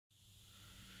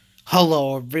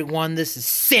Hello everyone, this is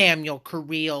Samuel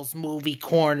Carrillo's Movie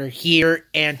Corner here,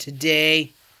 and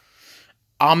today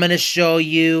I'm going to show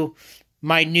you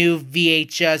my new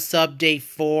VHS update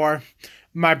for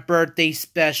my birthday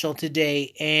special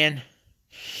today. And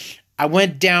I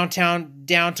went down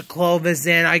to Clovis,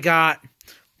 and I got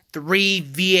 3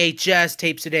 VHS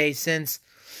tapes today since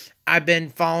I've been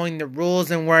following the rules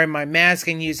and wearing my mask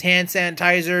and use hand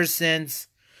sanitizer since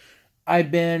I've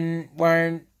been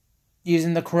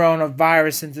using the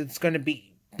coronavirus, since it's going to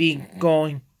be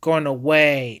going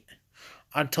away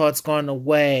until it's gone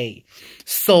away.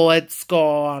 So let's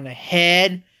go on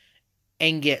ahead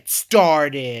and get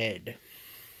started.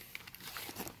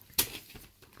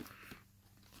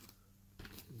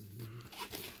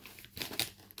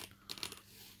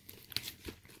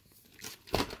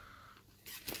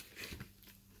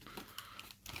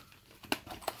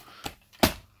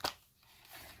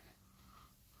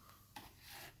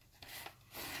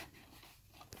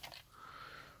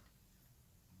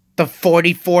 The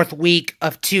 44th week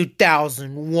of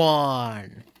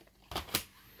 2001.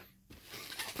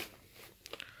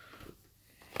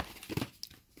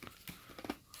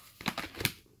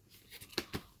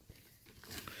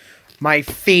 My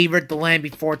favorite The Land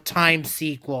Before Time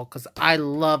sequel, because I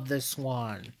love this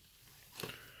one.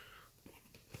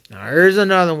 Now here's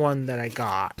another one that I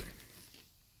got.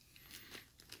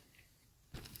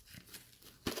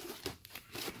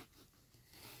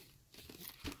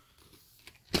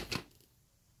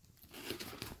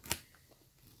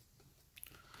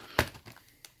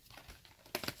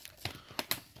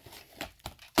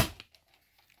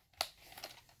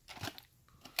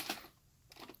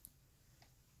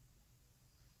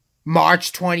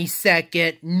 March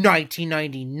 22nd,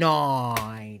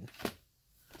 1999.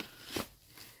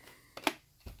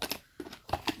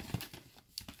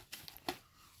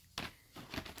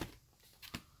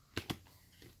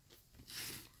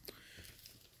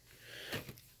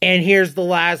 And here's the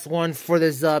last one for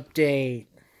this update.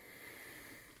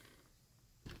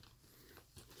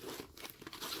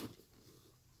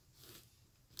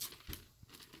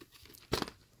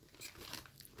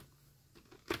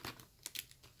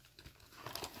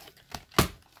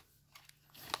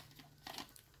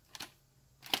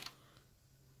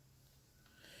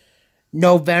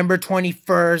 November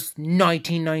 21st,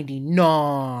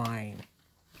 1999.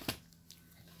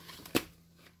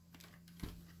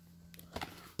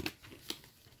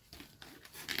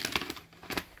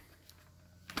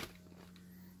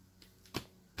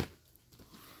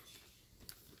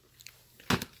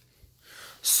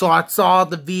 So that's all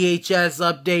the VHS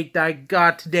update that I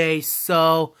got today.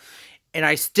 And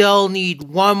I still need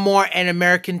one more An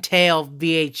American Tail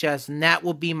VHS, and that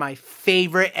will be my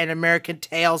favorite An American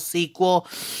Tail sequel,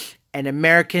 An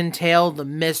American Tail: The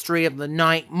Mystery of the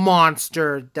Night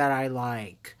Monster, that I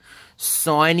like.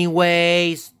 So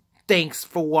anyways, thanks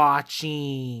for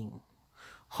watching.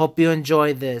 Hope you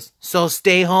enjoy this. So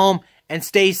stay home and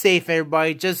stay safe,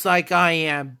 everybody, just like I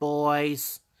am,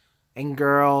 boys and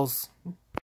girls.